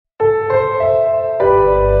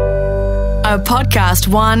a Podcast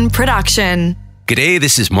One production. G'day,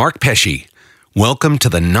 this is Mark Pesce. Welcome to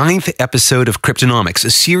the 9th episode of Cryptonomics, a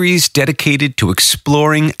series dedicated to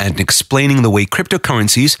exploring and explaining the way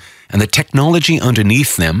cryptocurrencies and the technology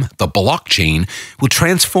underneath them, the blockchain, will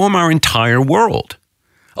transform our entire world.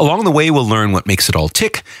 Along the way, we'll learn what makes it all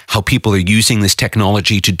tick, how people are using this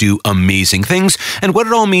technology to do amazing things, and what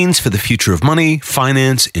it all means for the future of money,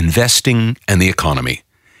 finance, investing, and the economy.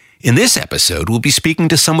 In this episode, we'll be speaking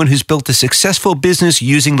to someone who's built a successful business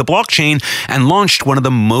using the blockchain and launched one of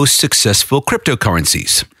the most successful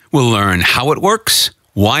cryptocurrencies. We'll learn how it works,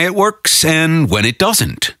 why it works, and when it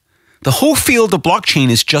doesn't. The whole field of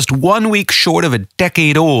blockchain is just 1 week short of a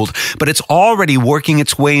decade old, but it's already working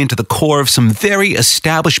its way into the core of some very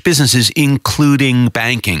established businesses, including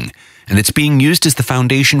banking, and it's being used as the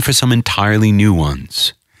foundation for some entirely new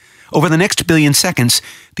ones. Over the next billion seconds,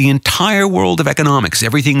 the entire world of economics,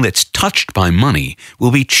 everything that's touched by money,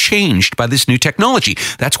 will be changed by this new technology.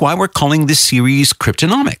 That's why we're calling this series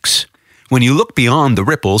Cryptonomics. When you look beyond the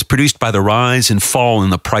ripples produced by the rise and fall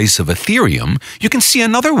in the price of Ethereum, you can see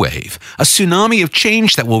another wave, a tsunami of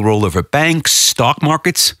change that will roll over banks, stock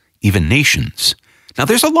markets, even nations. Now,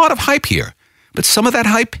 there's a lot of hype here, but some of that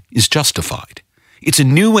hype is justified. It's a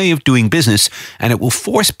new way of doing business, and it will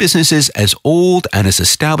force businesses as old and as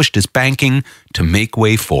established as banking to make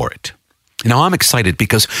way for it. Now, I'm excited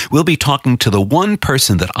because we'll be talking to the one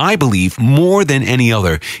person that I believe more than any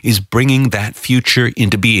other is bringing that future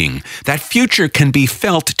into being. That future can be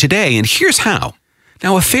felt today, and here's how.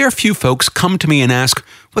 Now, a fair few folks come to me and ask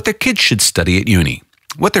what their kids should study at uni.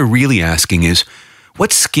 What they're really asking is,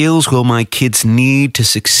 what skills will my kids need to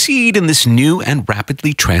succeed in this new and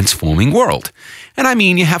rapidly transforming world? And I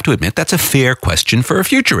mean, you have to admit, that's a fair question for a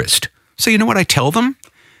futurist. So you know what I tell them?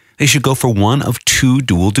 They should go for one of two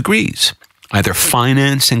dual degrees, either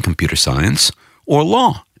finance and computer science or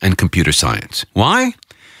law and computer science. Why?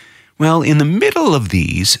 Well, in the middle of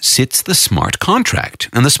these sits the smart contract.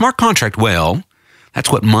 And the smart contract, well, that's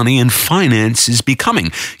what money and finance is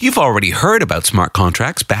becoming. You've already heard about smart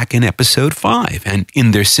contracts back in episode 5. And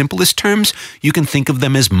in their simplest terms, you can think of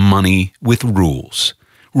them as money with rules.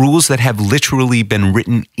 Rules that have literally been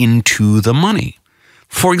written into the money.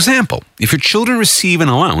 For example, if your children receive an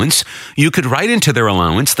allowance, you could write into their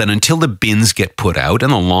allowance that until the bins get put out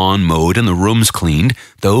and the lawn mowed and the rooms cleaned,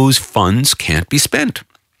 those funds can't be spent.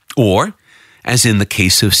 Or, as in the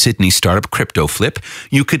case of Sydney startup CryptoFlip,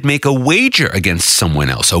 you could make a wager against someone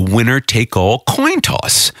else, a winner-take-all coin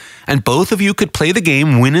toss. And both of you could play the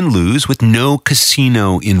game win and lose with no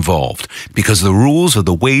casino involved, because the rules of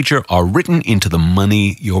the wager are written into the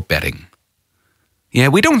money you're betting. Yeah,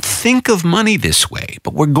 we don't think of money this way,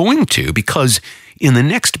 but we're going to, because in the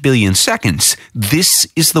next billion seconds, this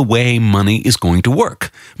is the way money is going to work.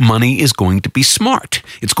 Money is going to be smart.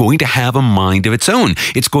 It's going to have a mind of its own.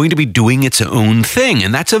 It's going to be doing its own thing,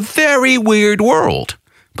 and that's a very weird world,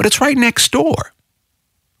 but it's right next door.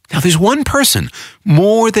 Now, there's one person,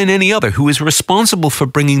 more than any other, who is responsible for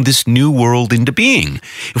bringing this new world into being.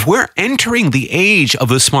 If we're entering the age of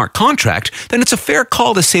the smart contract, then it's a fair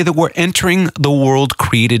call to say that we're entering the world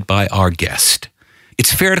created by our guest.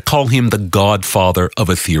 It's fair to call him the godfather of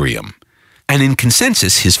Ethereum. And in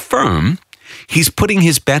Consensys, his firm, he's putting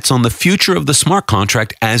his bets on the future of the smart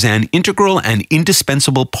contract as an integral and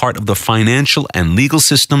indispensable part of the financial and legal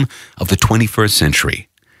system of the 21st century.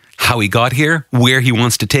 How he got here, where he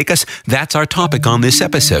wants to take us, that's our topic on this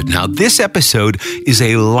episode. Now, this episode is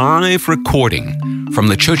a live recording from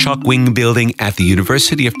the Chochok Wing building at the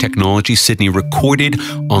University of Technology, Sydney, recorded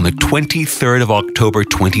on the 23rd of October,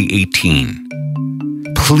 2018.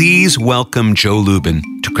 Please welcome Joe Lubin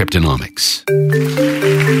to Cryptonomics.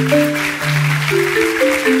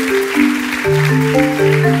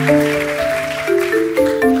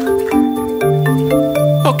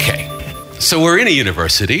 Okay. So we're in a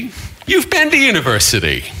university. You've been to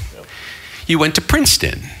university. You went to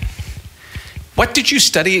Princeton. What did you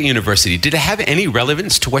study at university? Did it have any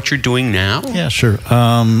relevance to what you're doing now? Yeah, sure.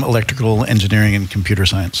 Electrical engineering and computer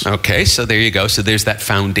science. Okay, so there you go. So there's that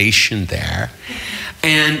foundation there.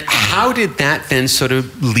 And how did that then sort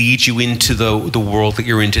of lead you into the world that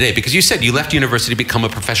you're in today? Because you said you left university to become a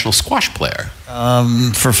professional squash player.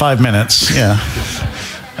 For 5 minutes, yeah.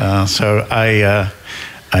 So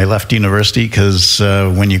I left university because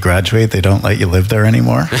when you graduate, they don't let you live there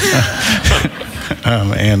anymore.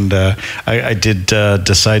 I did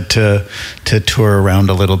decide to tour around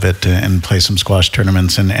a little bit and play some squash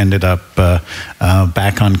tournaments, and ended up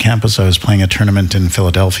back on campus. I was playing a tournament in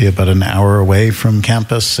Philadelphia, about an hour away from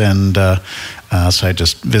campus, and so I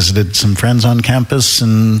just visited some friends on campus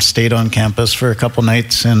and stayed on campus for a couple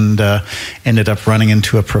nights, and ended up running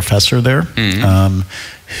into a professor there.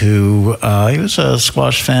 Who he was a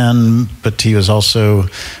squash fan, but he was also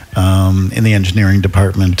in the engineering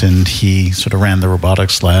department, and he sort of ran the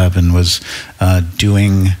robotics lab and was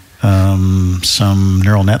doing some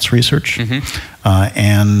neural nets research.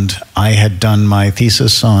 And I had done my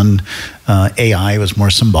thesis on AI. It was more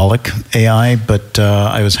symbolic AI, but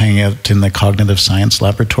I was hanging out in the cognitive science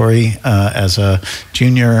laboratory as a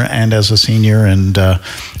junior and as a senior, and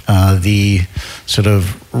the sort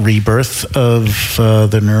of rebirth of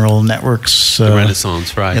the neural networks. The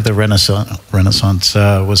Renaissance, right. Yeah, the Renaissance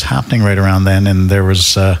was happening right around then, and there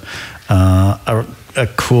was a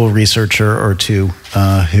cool researcher or two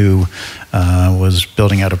who was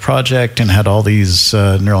building out a project and had all these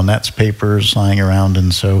neural nets papers lying around,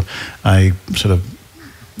 and so I sort of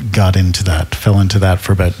fell into that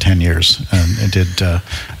for about 10 years, and I did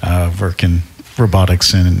work in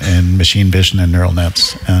robotics and machine vision and neural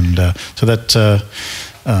nets, and so that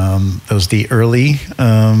was the early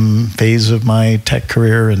phase of my tech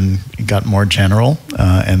career, and it got more general,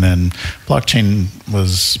 and then blockchain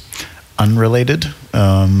was unrelated,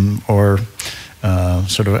 or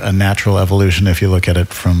sort of a natural evolution if you look at it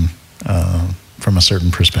from a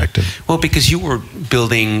certain perspective. Well, because you were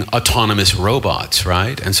building autonomous robots,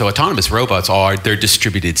 right? And so autonomous robots they're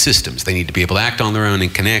distributed systems. They need to be able to act on their own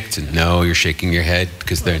and connect. And no, you're shaking your head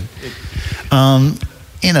because they're...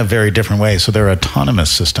 in a very different way. So they're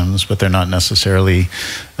autonomous systems, but they're not necessarily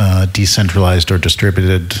decentralized or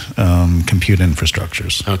distributed compute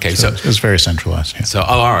infrastructures. Okay, so it's very centralized. Yeah. So,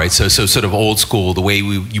 all right. So sort of old school, the way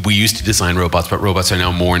we used to design robots, but robots are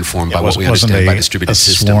now more informed by what we understand by distributed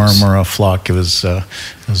systems. It wasn't a swarm or a flock. It was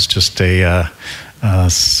just a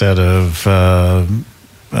set of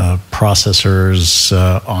processors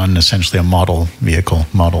on essentially a model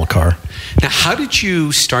car. Now, how did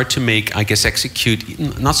you start to execute,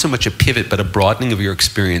 not so much a pivot, but a broadening of your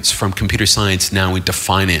experience from computer science now into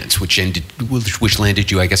finance, which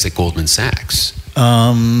landed you, I guess, at Goldman Sachs?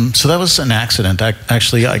 So that was an accident.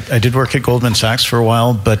 Actually, I did work at Goldman Sachs for a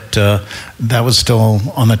while, but that was still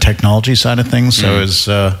on the technology side of things. So I was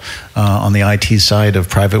on the IT side of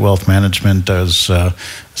private wealth management. I was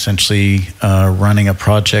essentially running a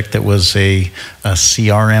project that was a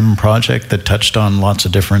CRM project that touched on lots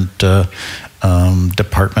of different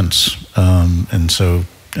departments. And so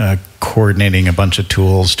coordinating a bunch of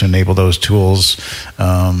tools to enable those tools,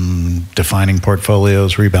 defining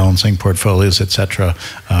portfolios, rebalancing portfolios, etc.,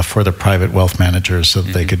 for the private wealth managers so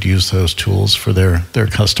that they could use those tools for their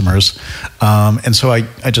customers. And so I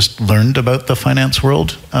just learned about the finance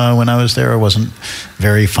world when I was there. I wasn't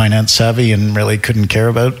very finance savvy and really couldn't care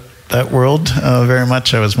about that world very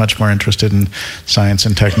much. I was much more interested in science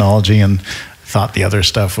and technology, and thought the other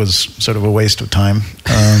stuff was sort of a waste of time.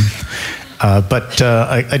 But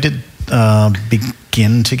I did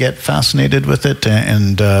begin to get fascinated with it,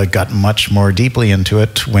 and got much more deeply into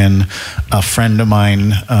it when a friend of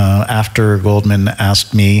mine after Goldman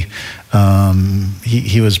asked me,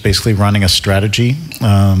 he was basically running a strategy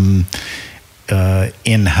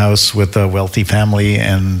in-house with a wealthy family,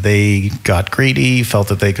 and they got greedy, felt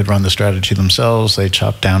that they could run the strategy themselves. They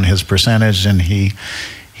chopped down his percentage, and he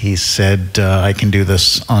said, I can do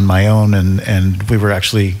this on my own, and we were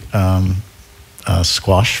actually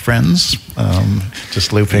squash friends,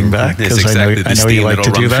 just looping back, because I know you like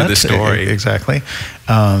to do that. The story. Exactly.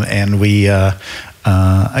 And we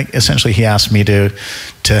essentially, he asked me to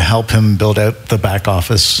help him build out the back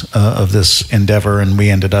office of this endeavor, and we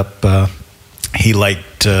ended up, he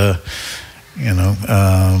liked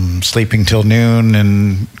sleeping till noon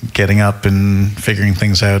and getting up and figuring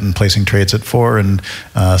things out and placing trades at 4, and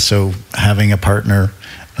so having a partner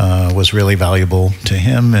was really valuable to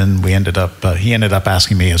him, and he ended up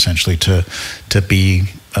asking me essentially to be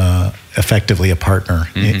effectively a partner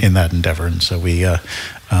in that endeavor. And so we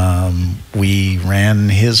ran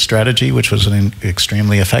his strategy, which was an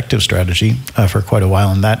extremely effective strategy for quite a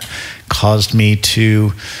while, and that caused me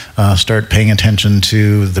to start paying attention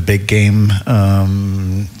to the big game,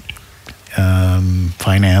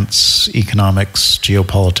 finance, economics,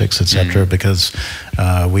 geopolitics, etc., because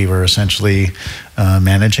we were essentially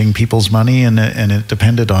managing people's money, and it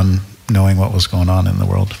depended on knowing what was going on in the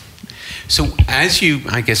world. So as you,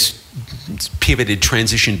 pivoted,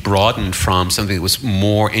 transitioned, broadened from something that was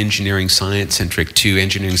more engineering science centric to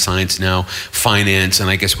engineering science, now finance, and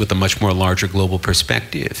I guess with a much more larger global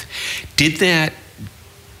perspective.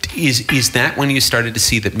 Is that when you started to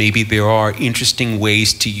see that maybe there are interesting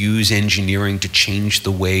ways to use engineering to change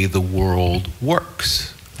the way the world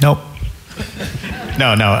works? Nope.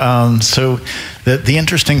 No. So the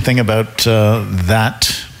interesting thing about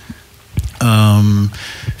that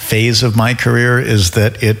phase of my career is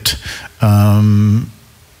that it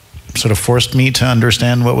sort of forced me to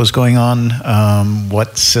understand what was going on,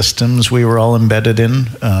 what systems we were all embedded in,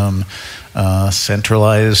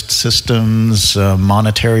 centralized systems,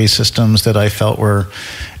 monetary systems that I felt were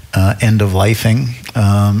end-of-lifing.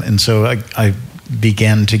 And so I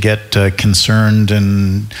began to get concerned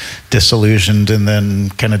and disillusioned and then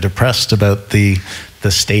kind of depressed about the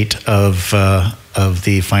state of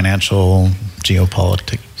the financial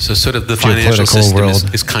geopolitics. So sort of the financial system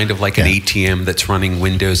is kind of like an Yeah. ATM that's running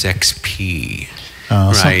Windows XP.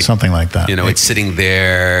 Right. Something like that. It's sitting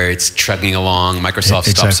there, it's chugging along. Microsoft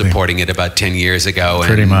stopped supporting it about 10 years ago,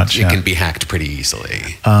 Pretty and much, it can be hacked pretty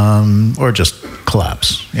easily. Or just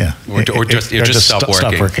collapse, yeah. Or just stop working.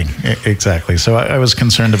 Stop working, exactly. So I was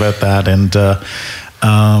concerned about that, and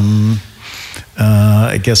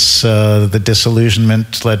I guess the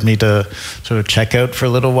disillusionment led me to sort of check out for a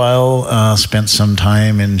little while. Spent some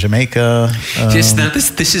time in Jamaica. Yes, now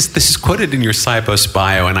this is quoted in your Cybos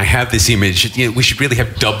bio, and I have this image. We should really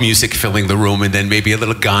have dub music filling the room, and then maybe a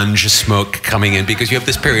little ganja smoke coming in, because you have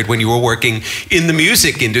this period when you were working in the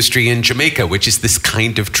music industry in Jamaica, which is this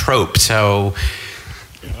kind of trope. So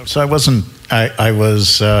I wasn't. I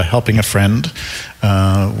was helping a friend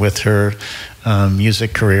with her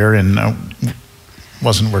music career, and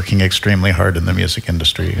wasn't working extremely hard in the music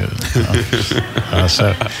industry.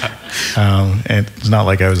 So it's not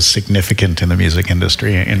like I was significant in the music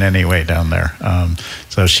industry in any way down there.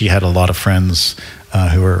 So she had a lot of friends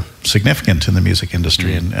who were significant in the music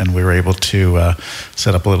industry, and we were able to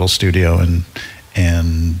set up a little studio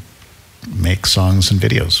and make songs and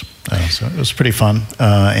videos. So it was pretty fun.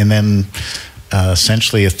 And then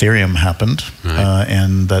essentially Ethereum happened,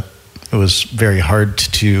 and that it was very hard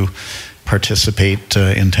to participate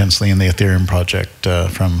intensely in the Ethereum project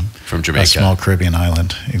from Jamaica, a small Caribbean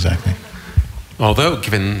island. Exactly. Although,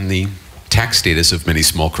 given the tax status of many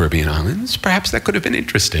small Caribbean islands, perhaps that could have been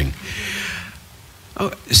interesting.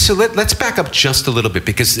 So let's back up just a little bit,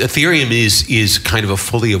 because Ethereum is kind of a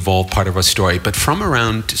fully evolved part of our story. But from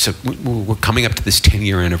around, so we're coming up to this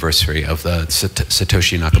 10-year anniversary of the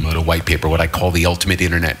Satoshi Nakamoto white paper, what I call the ultimate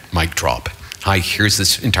internet mic drop. Hi, here's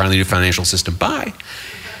this entirely new financial system. Bye.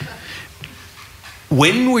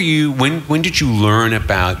 When did you learn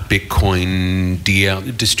about Bitcoin,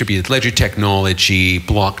 distributed ledger technology,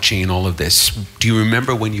 blockchain, all of this? Do you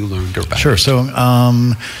remember when you learned about it? Sure. So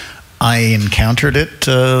I encountered it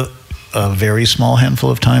a very small handful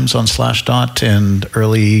of times on Slashdot, and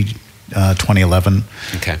early 2011,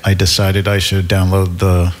 I decided I should download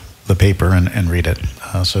the paper and read it.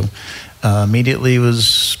 So immediately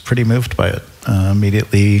was pretty moved by it.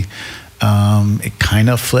 Immediately, it kind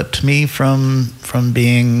of flipped me from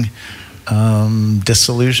being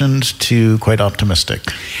disillusioned to quite optimistic.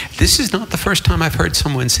 This is not the first time I've heard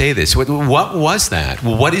someone say this. What was that?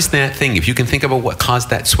 What is that thing? If you can think about what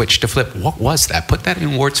caused that switch to flip, what was that? Put that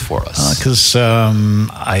in words for us. Because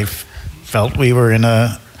I felt we were in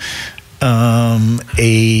a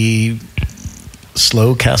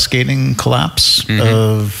slow cascading collapse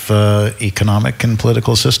of economic and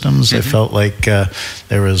political systems. I felt like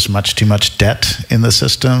there was much too much debt in the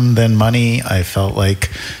system than money. I felt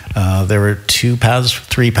like there were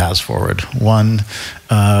three paths forward. One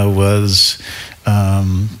was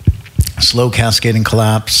slow cascading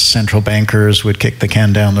collapse. Central bankers would kick the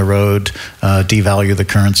can down the road, devalue the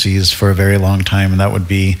currencies for a very long time, and that would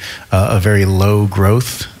be a very low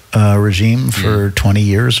growth regime for 20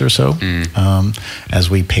 years or so, as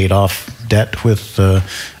we paid off debt with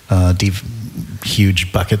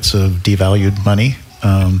huge buckets of devalued money.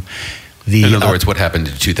 In other words, what happened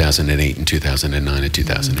in 2008 and 2009 and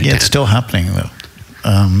 2010? Yeah, it's still happening, though.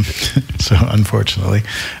 So unfortunately.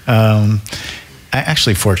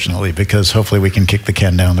 Actually, fortunately, because hopefully we can kick the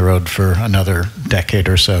can down the road for another decade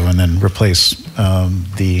or so and then replace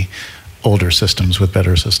the older systems with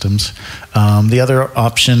better systems. The other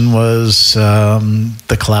option was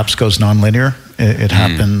the collapse goes nonlinear. It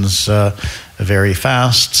happens very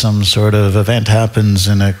fast. Some sort of event happens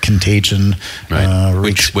and a contagion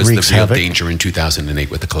which was the real danger in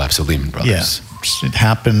 2008 with the collapse of Lehman Brothers. Yeah, it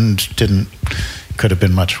happened, could have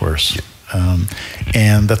been much worse.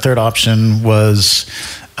 And the third option was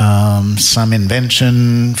some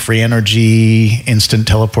invention, free energy, instant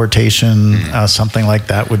teleportation, something like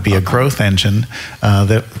that would be a growth engine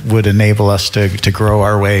that would enable us to grow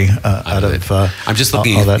our way out of I'm just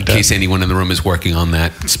looking in case anyone in the room is working on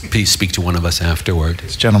that. Please speak to one of us afterward.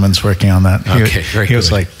 This gentleman's working on that. Okay, very good. He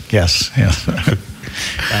was like, yes.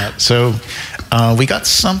 So we got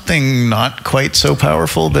something not quite so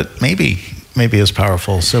powerful, but maybe as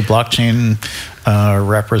powerful. So blockchain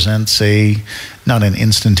represents not an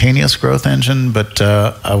instantaneous growth engine, but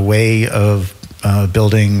a way of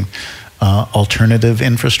building alternative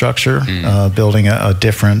infrastructure, building a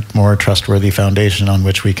different, more trustworthy foundation on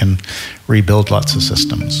which we can rebuild lots of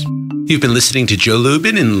systems. You've been listening to Joe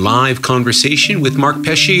Lubin in live conversation with Mark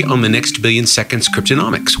Pesce on the Next Billion Seconds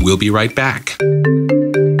Cryptonomics. We'll be right back.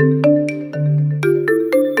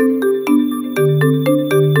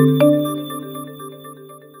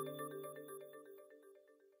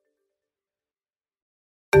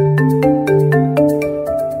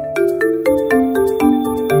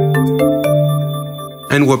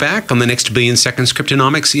 And we're back on the Next Billion Seconds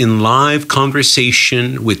Cryptonomics in live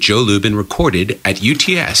conversation with Joe Lubin, recorded at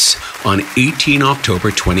UTS on 18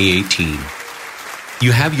 October 2018.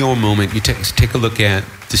 You have your moment. You take a look at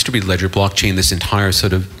distributed ledger blockchain, this entire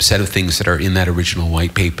sort of set of things that are in that original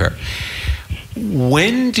white paper.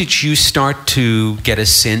 When did you start to get a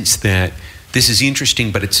sense that this is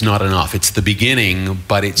interesting, but it's not enough? It's the beginning,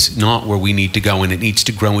 but it's not where we need to go, and it needs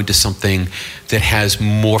to grow into something that has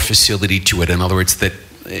more facility to it. In other words, that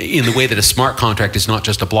in the way that a smart contract is not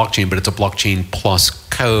just a blockchain, but it's a blockchain plus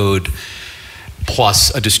code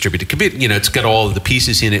plus a distributed compute. You know, it's got all of the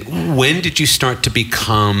pieces in it. When did you start to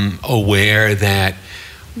become aware that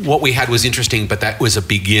what we had was interesting, but that was a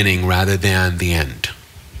beginning rather than the end?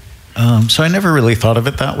 So I never really thought of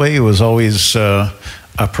it that way. It was always a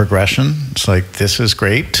progression. It's like, this is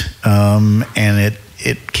great. And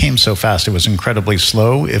it came so fast. It was incredibly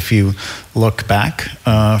slow if you look back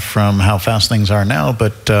from how fast things are now.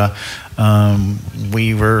 But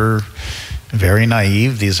we were very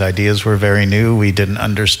naive. These ideas were very new. We didn't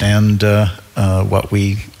understand what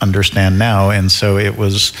we understand now. And so it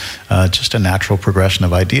was just a natural progression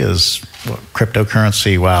of ideas.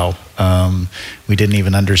 Cryptocurrency, wow. We didn't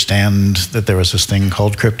even understand that there was this thing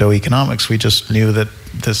called crypto economics. We just knew that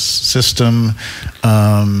this system,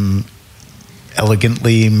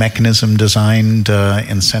 elegantly mechanism designed,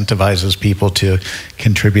 incentivizes people to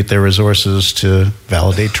contribute their resources to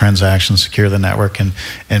validate transactions, secure the network,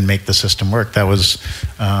 and make the system work. That was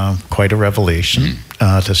quite a revelation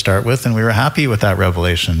to start with, and we were happy with that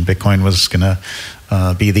revelation. Bitcoin was going to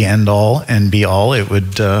be the end all and be all. It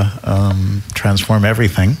would transform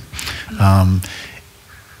everything.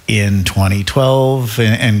 In 2012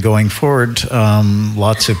 and going forward,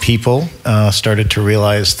 lots of people started to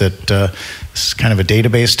realize that this is kind of a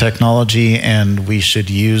database technology, and we should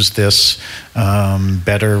use this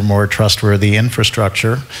better, more trustworthy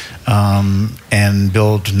infrastructure and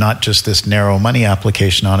build not just this narrow money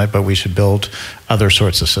application on it, but we should build other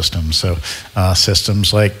sorts of systems. So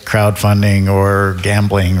systems like crowdfunding or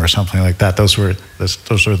gambling or something like that. Those were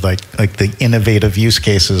like the innovative use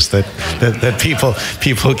cases that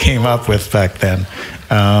people came up with back then.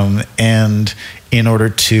 And in order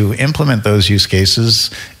to implement those use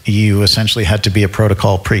cases, you essentially had to be a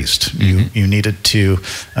protocol priest. You needed to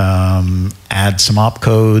add some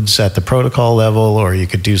opcodes at the protocol level, or you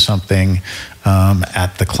could do something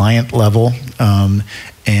at the client level,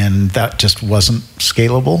 and that just wasn't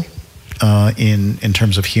scalable in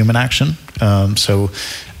terms of human action. So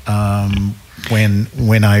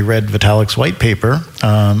when I read Vitalik's white paper,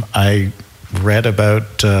 I read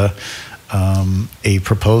about a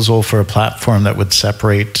proposal for a platform that would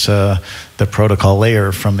separate the protocol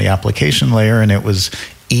layer from the application layer, and it was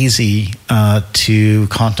easy to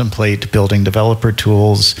contemplate building developer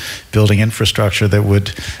tools, building infrastructure that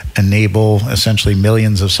would enable essentially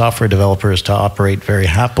millions of software developers to operate very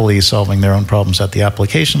happily, solving their own problems at the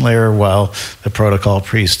application layer, while the protocol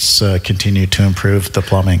priests continue to improve the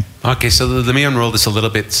plumbing. Okay, so let me unroll this a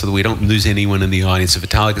little bit so that we don't lose anyone in the audience.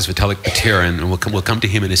 Vitalik is Vitalik Buterin, and we'll come to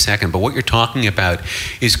him in a second. But what you're talking about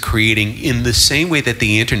is creating, in the same way that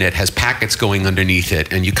the internet has packets going underneath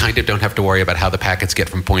it, and you kind of don't have to worry about how the packets get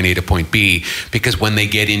from point A to point B, because when they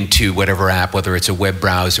get into whatever app, whether it's a web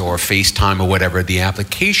browser or FaceTime or whatever, the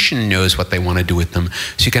application knows what they want to do with them.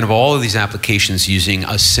 So you can have all of these applications using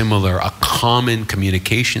a common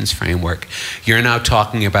communications framework. You're now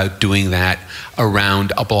talking about doing that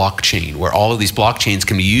around a blockchain, where all of these blockchains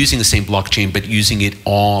can be using the same blockchain, but using it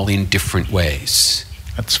all in different ways.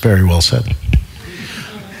 That's very well said.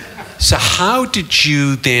 So how did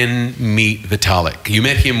you then meet Vitalik? You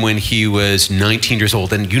met him when he was 19 years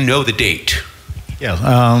old, and you know the date.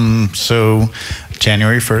 Yeah. So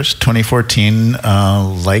January 1st, 2014,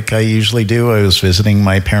 like I usually do, I was visiting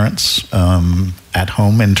my parents at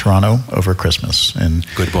home in Toronto over Christmas. And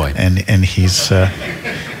good boy. And he's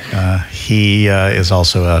he is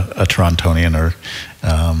also a Torontonian or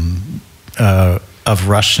of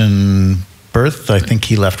Russian birth. I think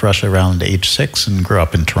he left Russia around age 6 and grew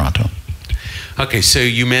up in Toronto. Okay, so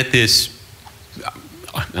you met this,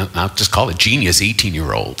 I'll just call it genius,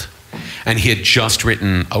 18-year-old. And he had just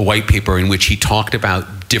written a white paper in which he talked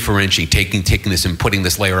about differentiating, taking this and putting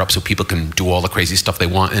this layer up so people can do all the crazy stuff they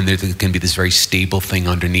want, and there can be this very stable thing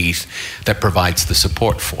underneath that provides the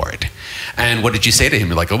support for it. And what did you say to him?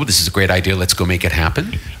 You're like, oh, this is a great idea, let's go make it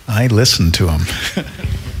happen? I listened to him.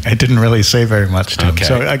 I didn't really say very much to him.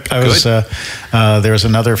 So I was, there was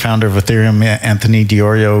another founder of Ethereum, Anthony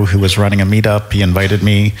Diorio, who was running a meetup. He invited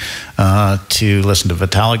me to listen to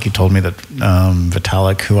Vitalik. He told me that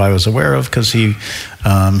Vitalik, who I was aware of because he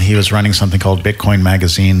was running something called Bitcoin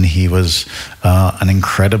Magazine. He was an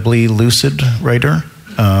incredibly lucid writer.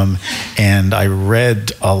 And I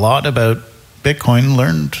read a lot about Bitcoin,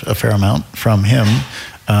 learned a fair amount from him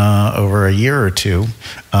over a year or two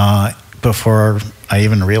before I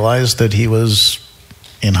even realized that he was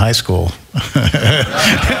in high school,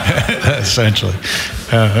 essentially.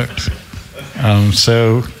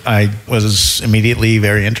 So I was immediately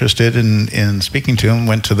very interested in speaking to him,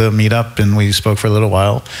 went to the meetup, and we spoke for a little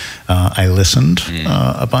while. I listened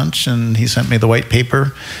a bunch, and he sent me the white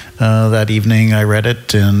paper that evening. I read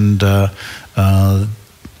it, and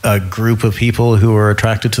a group of people who were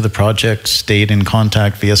attracted to the project stayed in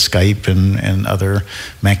contact via Skype and other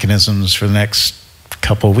mechanisms for the next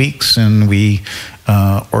couple weeks, and we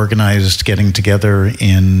organized getting together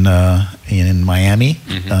in Miami,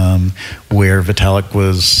 where Vitalik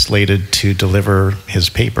was slated to deliver his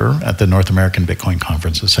paper at the North American Bitcoin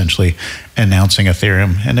Conference, essentially announcing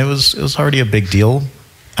Ethereum. And it was already a big deal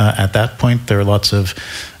at that point. There were lots of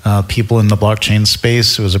people in the blockchain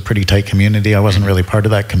space. It was a pretty tight community. I wasn't really part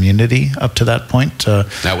of that community up to that point.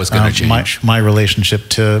 That was going to change. My relationship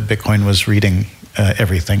to Bitcoin was reading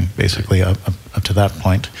everything, basically, up to that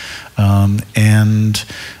point. So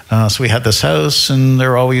we had this house, and there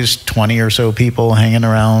were always 20 or so people hanging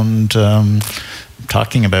around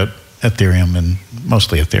talking about Ethereum, and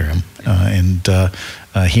mostly Ethereum.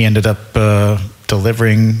 He ended up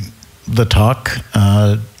delivering the talk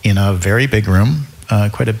in a very big room,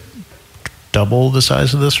 quite a double the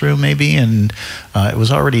size of this room maybe, and it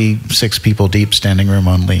was already 6 people deep, standing room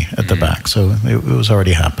only at the back, so it was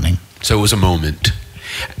already happening. So it was a moment.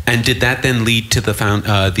 And did that then lead to the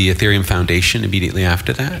Ethereum Foundation immediately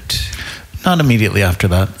after that? Not immediately after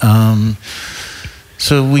that.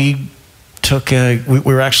 So we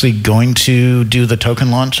were actually going to do the token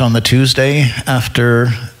launch on the Tuesday after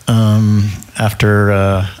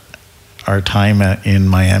our time in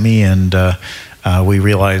Miami, and we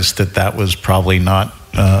realized that was probably not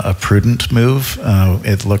a prudent move.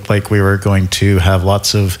 It looked like we were going to have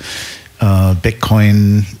lots of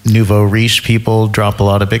Bitcoin nouveau riche people drop a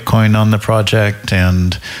lot of Bitcoin on the project,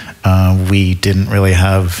 and we didn't really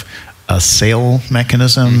have a sale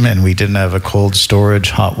mechanism, and we didn't have a cold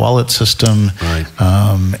storage hot wallet system. Right.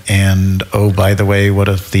 And by the way, what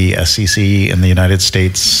if the SEC in the United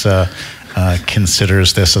States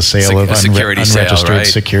considers this a sale of unregistered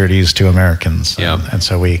securities to Americans? Yeah. And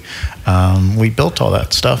so we built all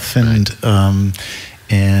that stuff, and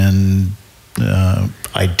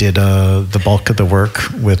I did the bulk of the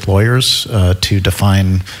work with lawyers to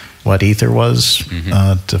define what Ether was,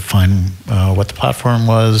 define what the platform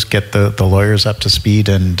was, get the lawyers up to speed,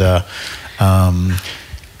 and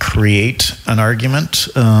create an argument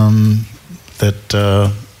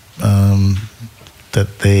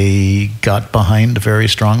that they got behind very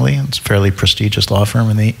strongly. It's a fairly prestigious law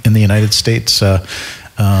firm in the United States.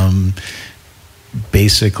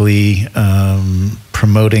 Basically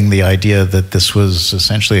promoting the idea that this was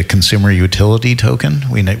essentially a consumer utility token.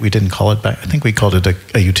 We didn't call it back. I think we called it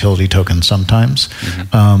a utility token sometimes,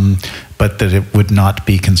 but that it would not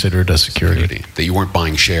be considered a security. That you weren't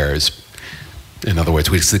buying shares, in other words,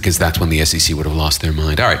 because that's when the SEC would have lost their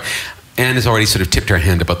mind. All right. Anne has already sort of tipped her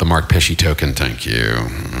hand about the Mark Pesce token. Thank you.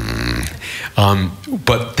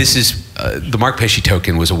 But this is the Mark Pesce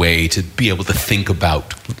token was a way to be able to think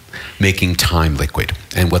about making time liquid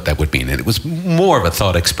and what that would mean. And it was more of a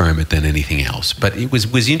thought experiment than anything else. But it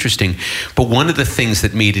was interesting. But one of the things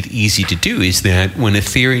that made it easy to do is that when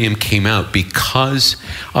Ethereum came out, because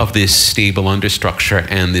of this stable understructure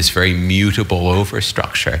and this very mutable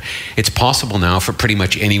overstructure, it's possible now for pretty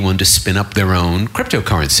much anyone to spin up their own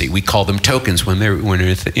cryptocurrency. We call them tokens when they're in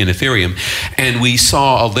Ethereum. And we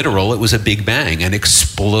saw it was a big bang, an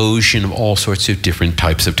explosion of all sorts of different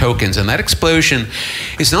types of tokens. And that explosion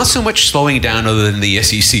is not so much slowing down, other than the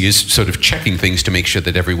SEC is sort of checking things to make sure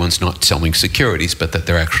that everyone's not selling securities, but that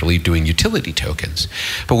they're actually doing utility tokens.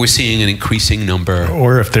 But we're seeing an increasing number.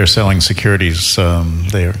 Or if they're selling securities,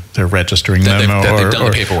 they're registering them, they've done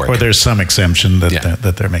the paperwork. Or there's some exemption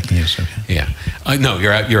that they're making use of. Yeah. No,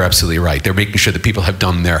 you're absolutely right. They're making sure that people have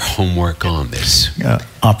done their homework on this.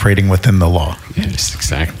 Operating within the law. Yes,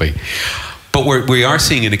 exactly. But we are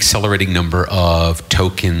seeing an accelerating number of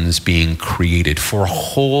tokens being created for a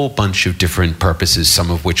whole bunch of different purposes,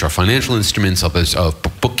 some of which are financial instruments, others of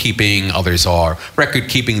bookkeeping, others are record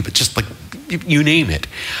keeping, but just like you name it.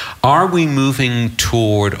 Are we moving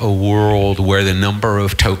toward a world where the number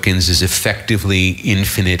of tokens is effectively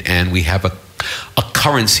infinite and we have a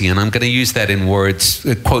currency, and I'm going to use that in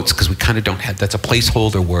quotes, because we kind of don't have, that's a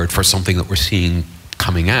placeholder word for something that we're seeing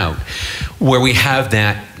coming out, where we have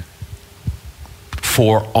that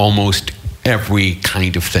for almost every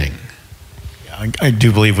kind of thing? I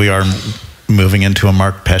do believe we are moving into a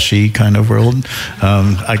Mark Pesce kind of world.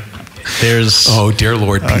 Oh, dear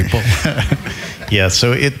Lord, people. Yeah,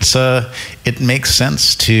 so it makes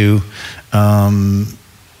sense to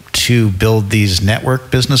build these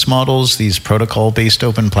network business models, these protocol-based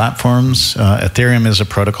open platforms. Ethereum is a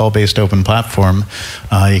protocol-based open platform.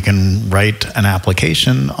 You can write an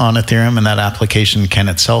application on Ethereum, and that application can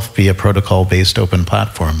itself be a protocol-based open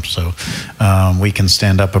platform. So we can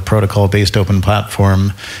stand up a protocol-based open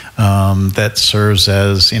platform that serves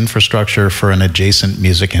as infrastructure for an adjacent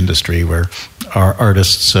music industry where our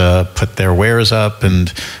artists put their wares up,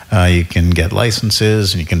 and you can get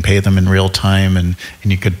licenses, and you can pay them in real time, and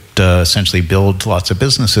you could essentially build lots of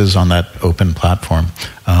businesses on that open platform.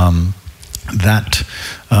 That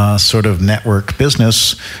sort of network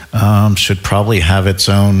business should probably have its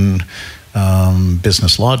own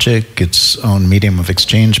business logic, its own medium of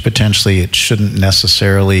exchange potentially. It shouldn't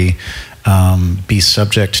necessarily be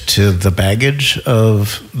subject to the baggage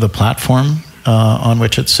of the platform on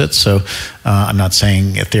which it sits. So I'm not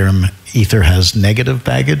saying Ether has negative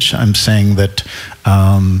baggage. I'm saying that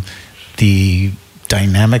the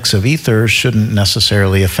dynamics of Ether shouldn't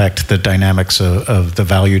necessarily affect the dynamics of the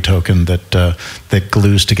value token that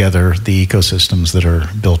glues together the ecosystems that are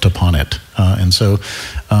built upon it. And so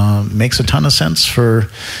makes a ton of sense for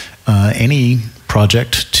any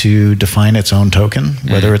project to define its own token,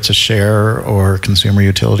 whether it's a share or consumer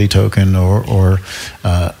utility token or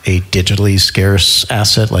a digitally scarce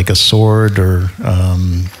asset like a sword or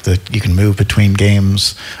that you can move between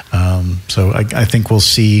games. So I think we'll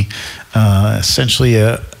see essentially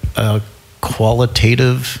a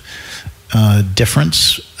qualitative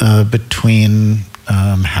difference between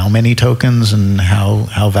how many tokens and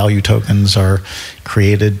how value tokens are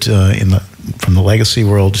created from the legacy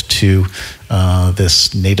world to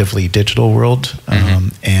this natively digital world.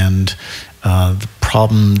 And the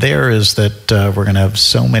problem there is that we're going to have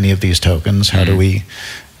so many of these tokens. How do we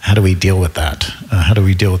deal with that? How do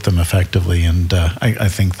we deal with them effectively? And I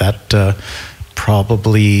think that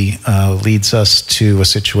probably leads us to a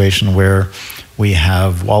situation where we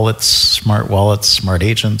have wallets, smart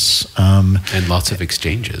agents. And lots of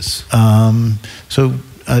exchanges. So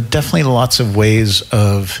definitely lots of ways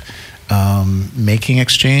of making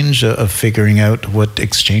exchange, of figuring out what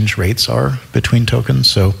exchange rates are between tokens.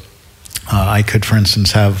 So I could, for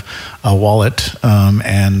instance, have a wallet,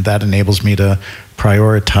 and that enables me to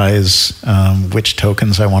prioritize which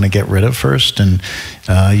tokens I want to get rid of first, and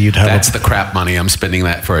you'd have that's the crap money. I'm spending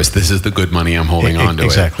that first. This is the good money. I'm holding on to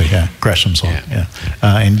exactly. Yeah, Gresham's law. Yeah.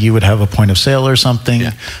 And you would have a point of sale or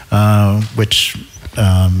something, which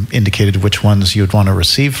indicated which ones you would want to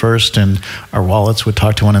receive first, and our wallets would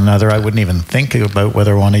talk to one another. I wouldn't even think about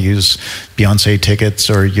whether I want to use Beyonce tickets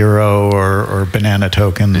or Euro or banana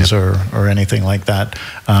tokens or anything like that.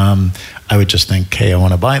 I would just think, hey, I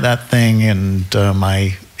want to buy that thing, and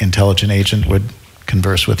my intelligent agent would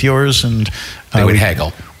converse with yours, and they would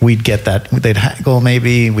haggle. We'd get that. They'd haggle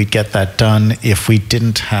maybe. We'd get that done. If we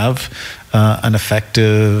didn't have an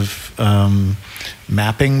effective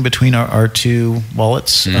mapping between our two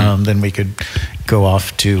wallets, then we could go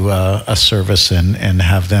off to a service and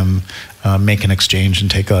have them make an exchange and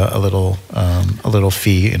take a little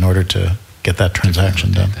fee in order to get that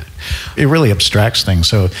transaction done. It really abstracts things.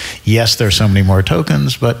 So yes, there's so many more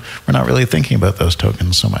tokens, but we're not really thinking about those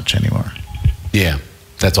tokens so much anymore. Yeah,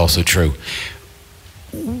 that's also true.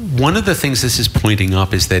 One of the things this is pointing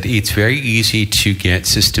up is that it's very easy to get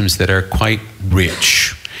systems that are quite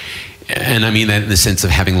rich. And I mean that in the sense of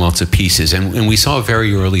having lots of pieces. And we saw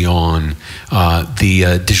very early on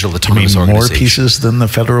the Digital Autonomous Organization. More pieces than the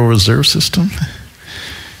Federal Reserve System?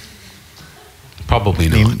 Probably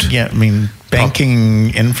not.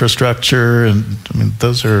 Banking infrastructure, and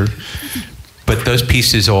those are... But those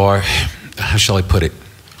pieces are, how shall I put it,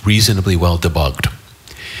 reasonably well debugged.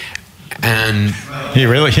 And you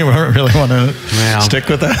really want to stick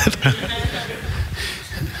with that?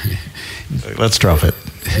 Let's drop it.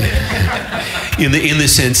 In the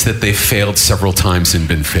sense that they failed several times and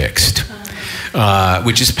been fixed,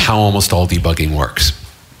 which is how almost all debugging works.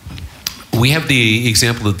 We have the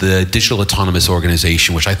example of the Digital Autonomous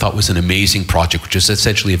Organization, which I thought was an amazing project, which is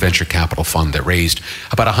essentially a venture capital fund that raised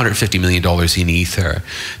about $150 million in Ether.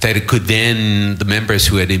 That it could then, the members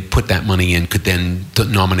who had put that money in could then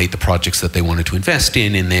nominate the projects that they wanted to invest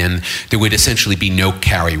in, and then there would essentially be no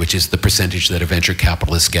carry, which is the percentage that a venture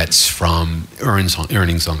capitalist gets from earnings on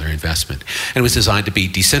their investment. And it was designed to be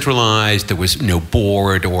decentralized. There was no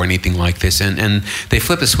board or anything like this. And they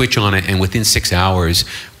flipped the switch on it, and within 6 hours,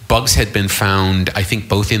 bugs had been found, I think,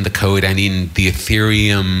 both in the code and in the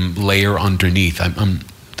Ethereum layer underneath.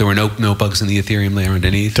 There were no bugs in the Ethereum layer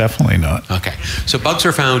underneath? Definitely not. Okay. So bugs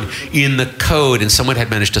were found in the code, and someone had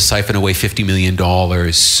managed to siphon away $50 million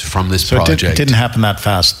from this project. It didn't happen that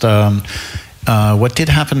fast. What did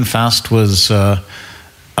happen fast was a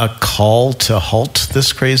call to halt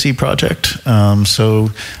this crazy project.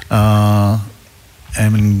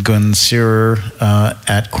 Gun Searer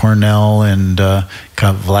at Cornell and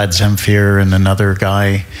Vlad Zemfir and another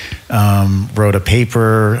guy wrote a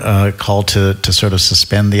paper called to sort of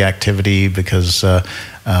suspend the activity because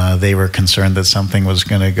they were concerned that something was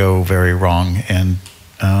going to go very wrong. And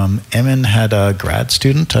Emin had a grad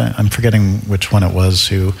student, I'm forgetting which one it was,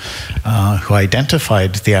 who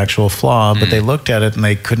identified the actual flaw, but they looked at it and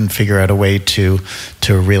they couldn't figure out a way to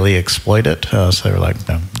really exploit it. So they were like,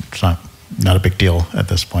 no, it's not a big deal at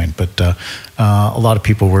this point, but a lot of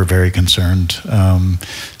people were very concerned.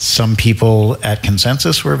 Some people at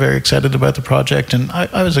Consensys were very excited about the project, and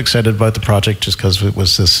I was excited about the project just because it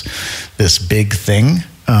was this big thing.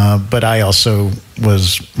 But I also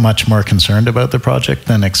was much more concerned about the project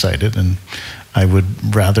than excited, and I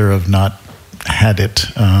would rather have not had it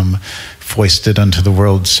foisted onto the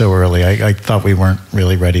world so early. I thought we weren't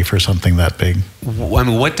really ready for something that big. I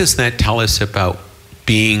mean, what does that tell us about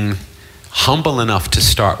being humble enough to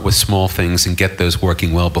start with small things and get those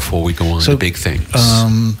working well before we go on to big things?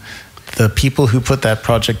 The people who put that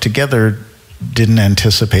project together didn't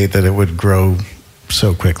anticipate that it would grow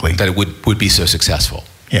so quickly. That it would be so successful.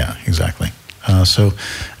 Yeah, exactly. So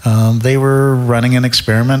they were running an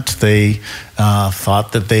experiment. They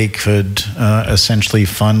thought that they could essentially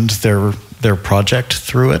fund their project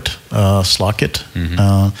through it, Slockit,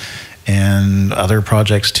 and other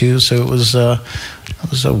projects too. So it was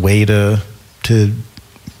a way to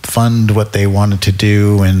fund what they wanted to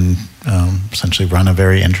do and essentially run a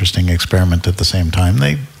very interesting experiment at the same time.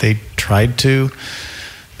 They tried to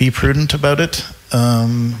be prudent about it.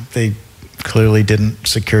 They clearly didn't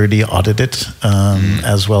security audit it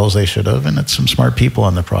as well as they should have, and it's some smart people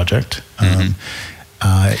on the project.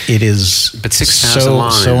 It is but 6,000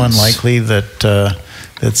 lines. So unlikely that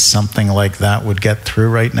something like that would get through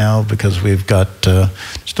right now because we've got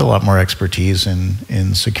just a lot more expertise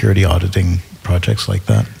in security auditing projects like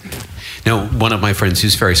that. Now, one of my friends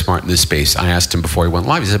who's very smart in this space, I asked him before he went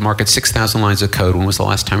live, he said, Mark, it's 6,000 lines of code. When was the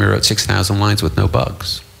last time you wrote 6,000 lines with no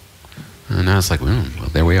bugs? And I was like, well,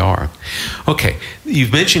 there we are. Okay,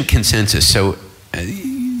 you've mentioned Consensys. So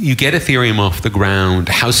you get Ethereum off the ground.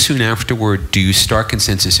 How soon afterward do you start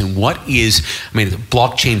Consensys? And what is,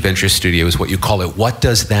 blockchain venture studio is what you call it. What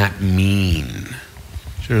does that mean?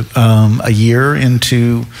 Sure. A year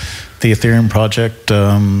into the Ethereum project,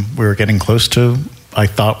 we were getting close to, I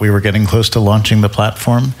thought we were getting close to launching the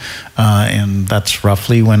platform. And that's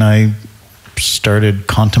roughly when I started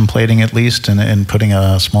contemplating at least and putting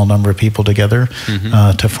a small number of people together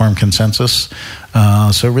to form Consensys.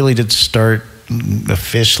 So it really did start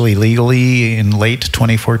officially legally in late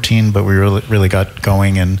 2014, but we really got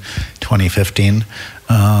going in 2015.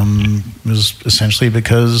 It was essentially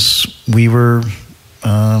because we were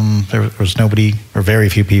there was nobody or very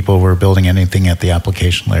few people were building anything at the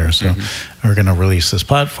application layer. So we were going to release this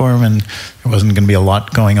platform, and there wasn't going to be a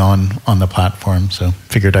lot going on the platform. So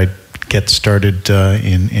figured I'd get started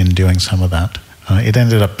in doing some of that. It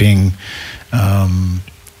ended up being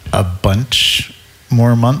a bunch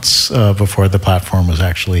more months before the platform was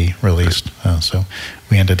actually released. So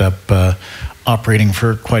we ended up operating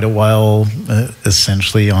for quite a while,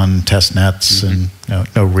 essentially on test nets, and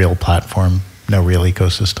no real platform, no real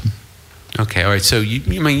ecosystem. Okay, all right. So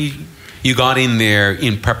you got in there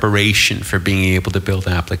in preparation for being able to build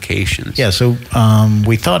applications. Yeah. So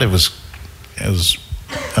we thought it was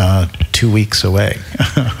 2 weeks away,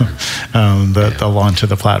 the launch of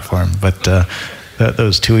the platform, but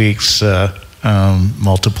those 2 weeks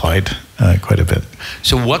multiplied quite a bit.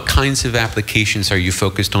 So what kinds of applications are you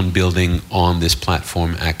focused on building on this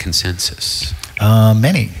platform at Consensys?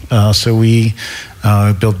 Many. So we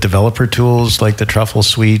build developer tools like the Truffle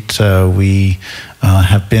Suite. We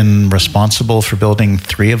have been responsible for building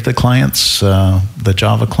 3 of the clients, the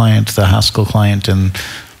Java client, the Haskell client, and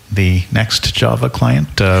the next Java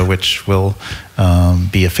client, which will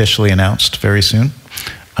be officially announced very soon,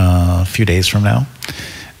 a few days from now.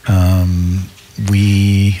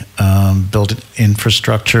 We built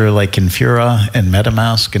infrastructure like Infura and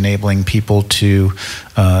MetaMask, enabling people to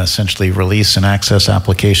essentially release and access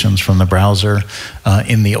applications from the browser.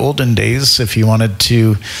 In the olden days, if you wanted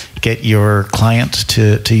to get your client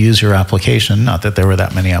to use your application, not that there were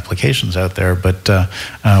that many applications out there, but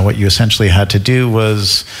what you essentially had to do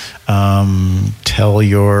was tell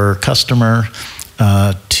your customer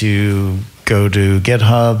to go to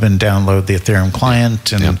GitHub and download the Ethereum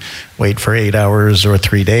client and wait for 8 hours or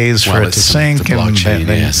 3 days for it to sync, and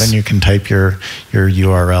then you can type your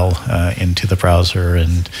URL into the browser,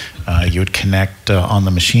 and you would connect on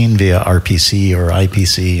the machine via RPC or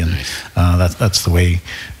IPC, and that's the way,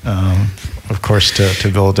 of course,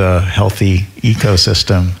 to build a healthy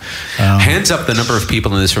ecosystem. Hands up the number of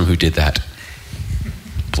people in this room who did that.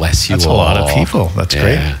 Bless you all. That's a lot of people. That's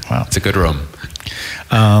great. Wow. It's a good room.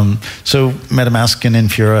 So MetaMask and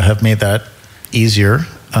Infura have made that easier,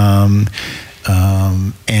 and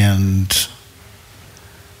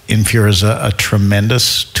Infura is a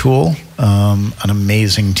tremendous tool, an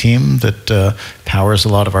amazing team that powers a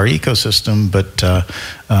lot of our ecosystem, but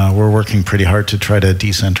we're working pretty hard to try to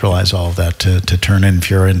decentralize all of that, to turn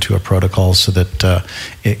Infura into a protocol so that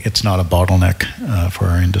it's not a bottleneck for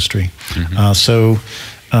our industry.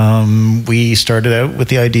 We started out with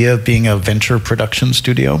the idea of being a venture production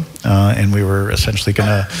studio, and we were essentially going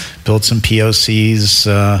to build some POCs,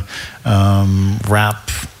 wrap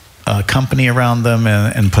a company around them,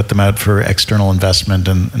 and put them out for external investment,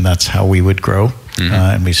 and that's how we would grow.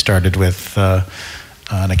 And we started with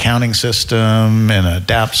an accounting system and a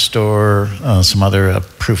dApp store, some other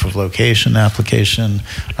proof of location application,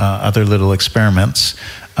 other little experiments.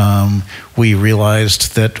 We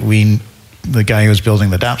realized that the guy who was building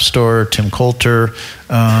the dApp store, Tim Coulter,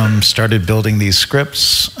 started building these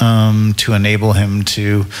scripts to enable him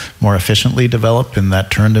to more efficiently develop, and that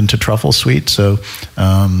turned into Truffle Suite. So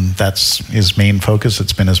that's his main focus.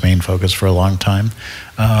 It's been his main focus for a long time.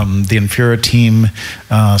 The Infura team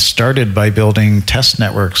started by building test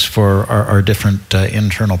networks for our different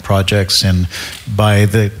internal projects, and by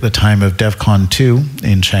the time of DevCon 2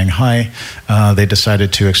 in Shanghai, they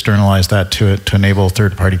decided to externalize that to enable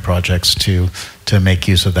third-party projects to make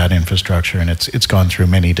use of that infrastructure, and it's gone through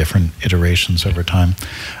many different iterations over time.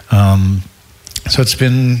 So it's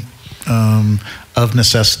been of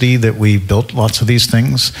necessity that we built lots of these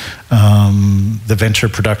things. The venture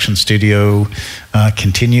production studio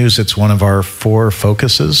continues. It's one of our 4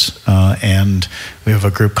 focuses, and we have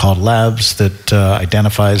a group called Labs that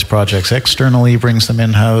identifies projects externally, brings them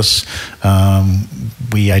in-house.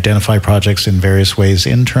 We identify projects in various ways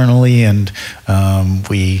internally, and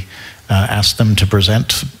we ask them to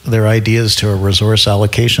present their ideas to a resource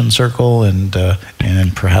allocation circle, and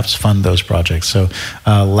perhaps fund those projects. So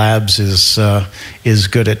Labs is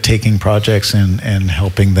good at taking projects and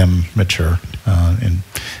helping them mature. And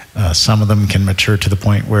some of them can mature to the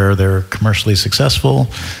point where they're commercially successful,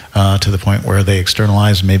 to the point where they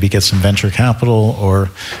externalize and maybe get some venture capital, or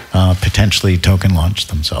potentially token launch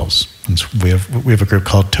themselves. And so we have a group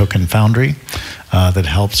called Token Foundry that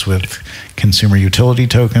helps with consumer utility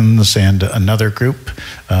tokens, and another group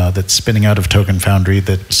that's spinning out of Token Foundry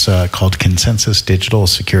that's called Consensys Digital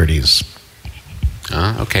Securities.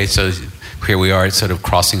 Okay, so here we are sort of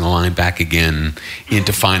crossing the line back again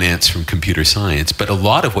into finance from computer science. But a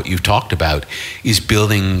lot of what you've talked about is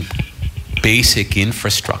building basic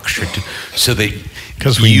infrastructure so that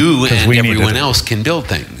you and everyone else can build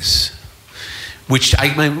things.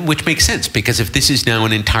 Which makes sense, because if this is now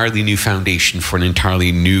an entirely new foundation for an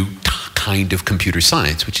entirely new kind of computer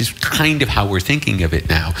science, which is kind of how we're thinking of it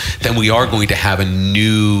now, then we are going to have a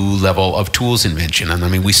new level of tools invention. And I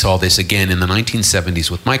mean, we saw this again in the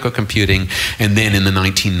 1970s with microcomputing, and then in the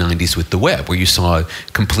 1990s with the web, where you saw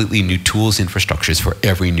completely new tools infrastructures for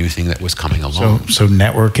every new thing that was coming along. So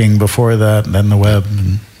networking before that, then the web,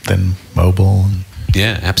 and then mobile.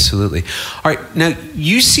 Yeah, absolutely. All right, now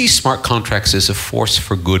you see smart contracts as a force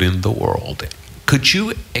for good in the world. Could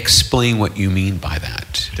you explain what you mean by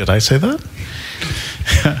that? Did I say that?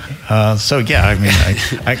 So yeah, I mean,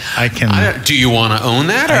 I can. Do you want to own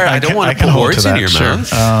that, or I don't want to put words in your mouth?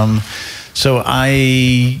 So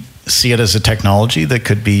I see it as a technology that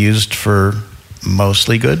could be used for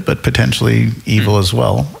mostly good, but potentially evil as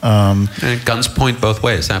well. And guns point both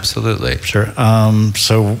ways, absolutely. Sure.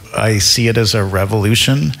 So I see it as a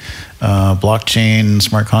revolution. Blockchain,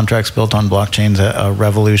 smart contracts built on blockchains, a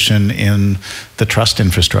revolution in the trust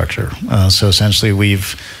infrastructure. So essentially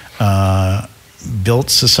we've built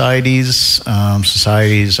societies.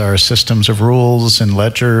 Societies are systems of rules and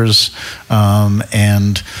ledgers,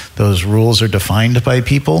 and those rules are defined by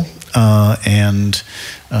people and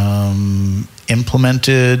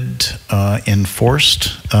implemented,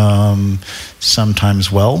 enforced,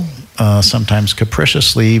 sometimes well, sometimes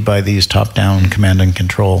capriciously by these top-down command and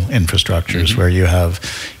control infrastructures, where you have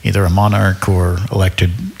either a monarch or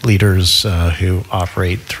elected leaders who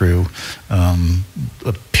operate through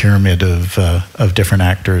a pyramid of different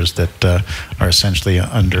actors that are essentially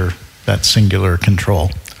under that singular control.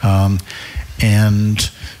 And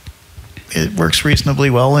it works reasonably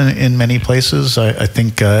well in many places. I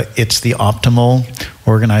think it's the optimal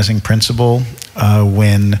organizing principle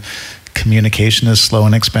when communication is slow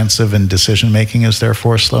and expensive and decision-making is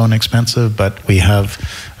therefore slow and expensive. But we have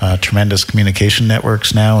tremendous communication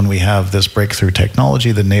networks now, and we have this breakthrough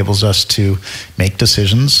technology that enables us to make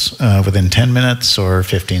decisions within 10 minutes or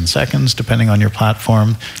 15 seconds, depending on your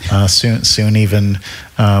platform, soon even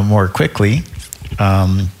more quickly.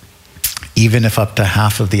 Even if up to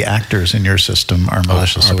half of the actors in your system are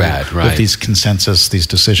malicious, or bad, right? With these consensus, these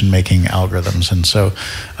decision-making algorithms. And so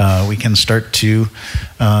we can start to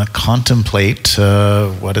contemplate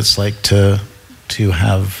what it's like to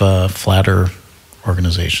have flatter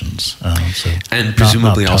organizations. And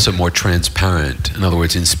presumably not also more transparent. In other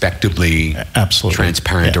words, inspectably absolutely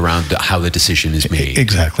transparent around how the decision is made.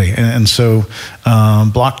 Exactly. And so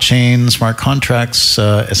blockchain, smart contracts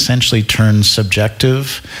essentially turn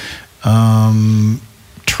subjective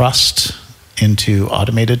trust into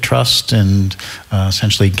automated trust and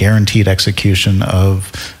essentially guaranteed execution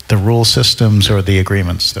of the rule systems or the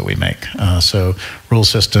agreements that we make. So rule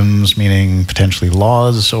systems meaning potentially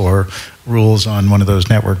laws or rules on one of those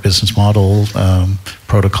network business model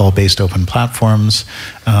protocol-based open platforms,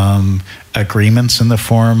 agreements in the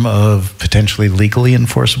form of potentially legally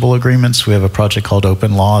enforceable agreements. We have a project called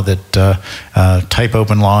Open Law that type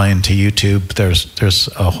Open Law into YouTube. There's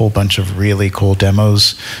a whole bunch of really cool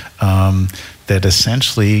demos that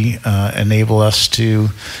essentially enable us to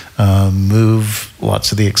move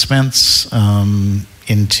lots of the expense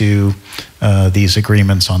into these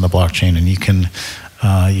agreements on the blockchain, and you can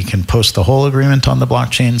post the whole agreement on the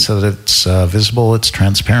blockchain so that it's visible, it's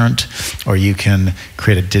transparent, or you can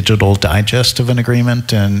create a digital digest of an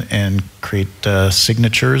agreement and create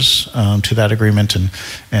signatures to that agreement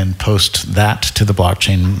and post that to the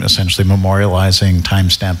blockchain, essentially memorializing,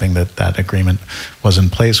 timestamping that agreement was in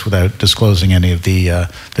place without disclosing any of the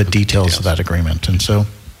details of that agreement. And so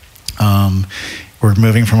we're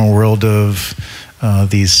moving from a world of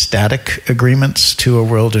these static agreements to a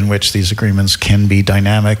world in which these agreements can be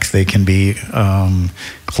dynamic. They can be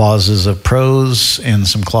clauses of prose and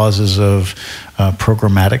some clauses of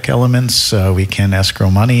programmatic elements. We can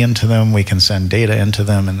escrow money into them. We can send data into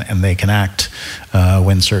them, and they can act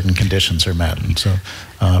when certain conditions are met. And so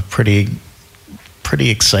pretty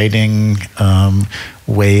exciting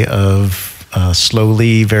way of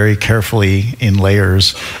slowly, very carefully in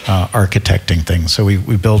layers, architecting things. So we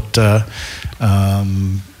built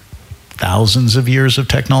thousands of years of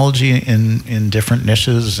technology in different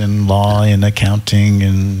niches, in law, in accounting,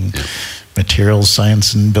 in materials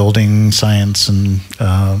science, and building science, and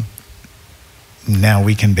now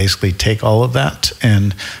we can basically take all of that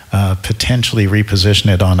and potentially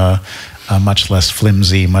reposition it on a much less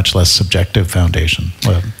flimsy, much less subjective foundation,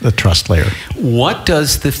 the trust layer. What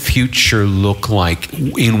does the future look like?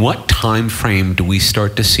 In what time frame do we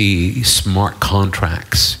start to see smart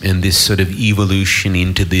contracts and this sort of evolution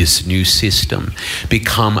into this new system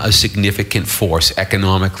become a significant force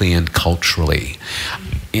economically and culturally?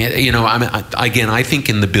 I think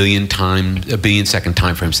in the a billion second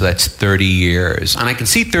time frame, so that's 30 years. And I can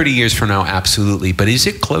see 30 years from now, absolutely. But is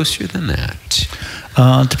it closer than that?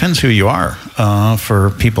 Depends who you are.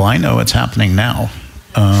 For people I know, it's happening now.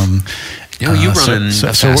 You run a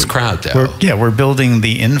fast crowd, though. We're building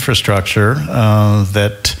the infrastructure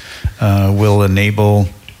that will enable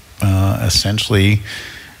essentially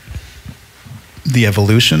the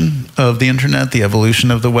evolution of the internet, the evolution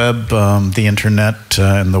of the web. The internet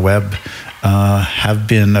and the web have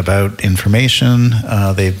been about information.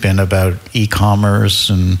 They've been about e-commerce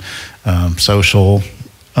and social.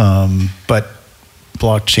 But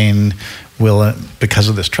blockchain will, because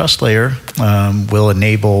of this trust layer, will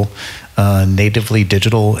enable natively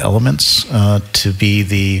digital elements to be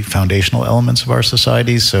the foundational elements of our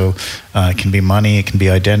society. So it can be money, it can be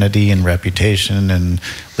identity and reputation and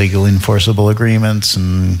legal enforceable agreements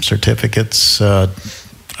and certificates,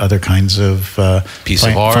 other kinds of piece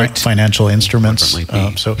of art, financial instruments.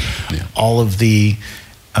 All of the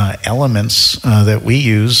elements that we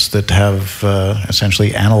use that have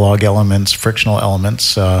essentially analog elements, frictional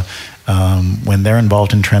elements, when they're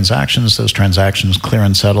involved in transactions, those transactions clear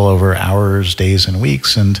and settle over hours, days, and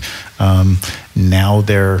weeks. And now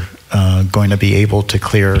they're going to be able to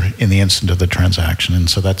clear in the instant of the transaction. And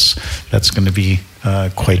so that's going to be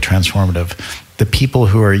quite transformative. The people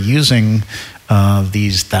who are using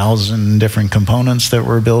these 1,000 different components that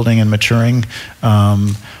we're building and maturing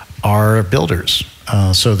are builders.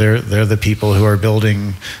 So they're the people who are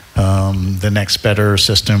building the next better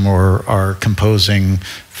system or are composing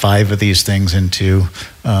 5 of these things into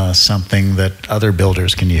something that other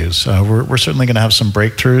builders can use. We're certainly going to have some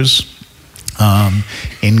breakthroughs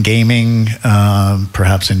in gaming,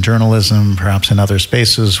 perhaps in journalism, perhaps in other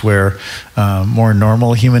spaces where more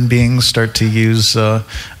normal human beings start to use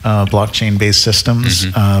blockchain-based systems.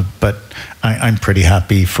 Mm-hmm. But I'm pretty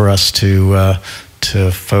happy for us to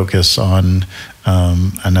focus on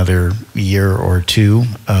another year or two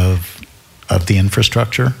of the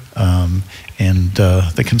infrastructure, and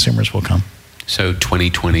the consumers will come. So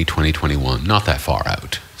 2020, 2021, not that far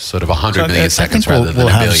out. Sort of 100 million seconds rather than we'll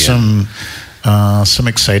a have billion. some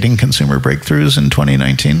exciting consumer breakthroughs in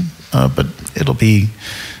 2019, but it'll be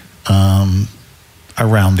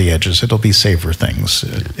around the edges. It'll be safer things.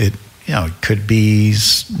 It could be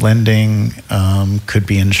lending, could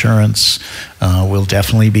be insurance, will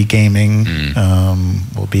definitely be gaming,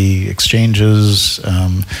 will be exchanges.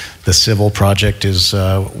 The civil project is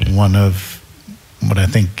one of what I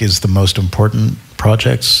think is the most important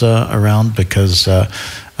projects around, because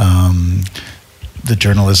the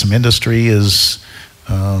journalism industry is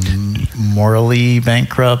morally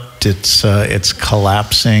bankrupt. It's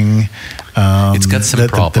collapsing. It's got some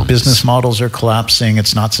problems. The business models are collapsing.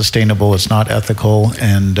 It's not sustainable. It's not ethical.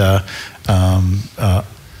 And a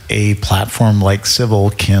platform like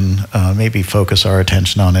Civil can maybe focus our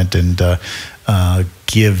attention on it and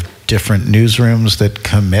give different newsrooms that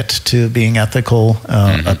commit to being ethical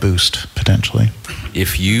a boost, potentially.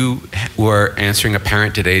 If you were answering a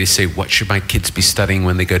parent today to say, what should my kids be studying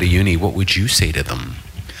when they go to uni, what would you say to them?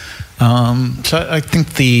 So I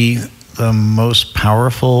think the most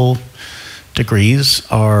powerful degrees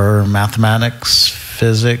are mathematics,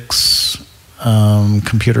 physics,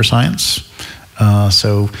 computer science.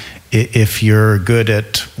 So if you're good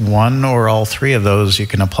at one or all 3 of those, you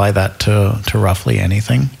can apply that to roughly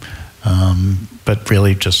anything. But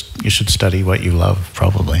really, you should study what you love,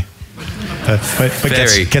 probably. But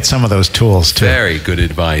get some of those tools, too. Very good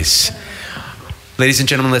advice. Ladies and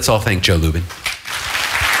gentlemen, let's all thank Joe Lubin.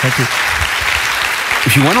 Thank you.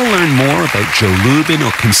 If you want to learn more about Joe Lubin or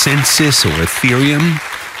Consensys or Ethereum,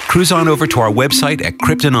 cruise on over to our website at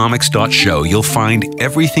cryptonomics.show. You'll find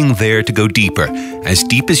everything there to go deeper, as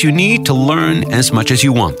deep as you need to learn as much as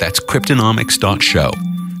you want. That's cryptonomics.show.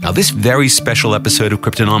 Now, this very special episode of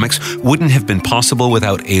Cryptonomics wouldn't have been possible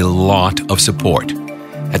without a lot of support.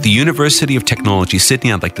 At the University of Technology,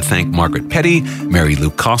 Sydney, I'd like to thank Margaret Petty, Mary Lou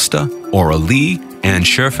Costa, Aura Lee, Ann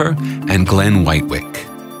Scherfer, and Glenn Whitewick.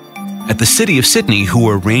 At the City of Sydney, who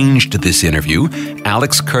arranged this interview,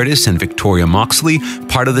 Alex Curtis and Victoria Moxley,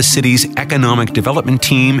 part of the city's economic development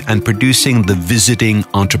team and producing the Visiting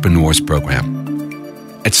Entrepreneurs program.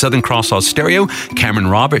 At Southern Cross Austereo, Cameron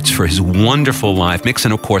Roberts for his wonderful live mix,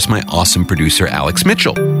 and of course my awesome producer, Alex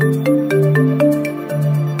Mitchell.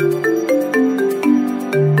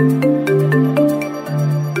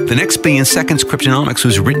 The Next Billion Seconds Cryptonomics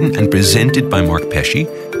was written and presented by Mark Pesce,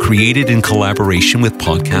 created in collaboration with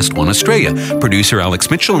Podcast One Australia, producer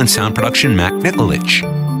Alex Mitchell, and sound production Matt Nikolic.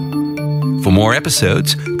 For more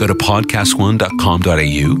episodes, go to podcastone.com.au,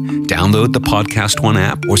 download the Podcast One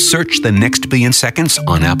app, or search The Next Billion Seconds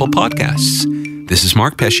on Apple Podcasts. This is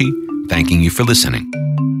Mark Pesce, thanking you for listening.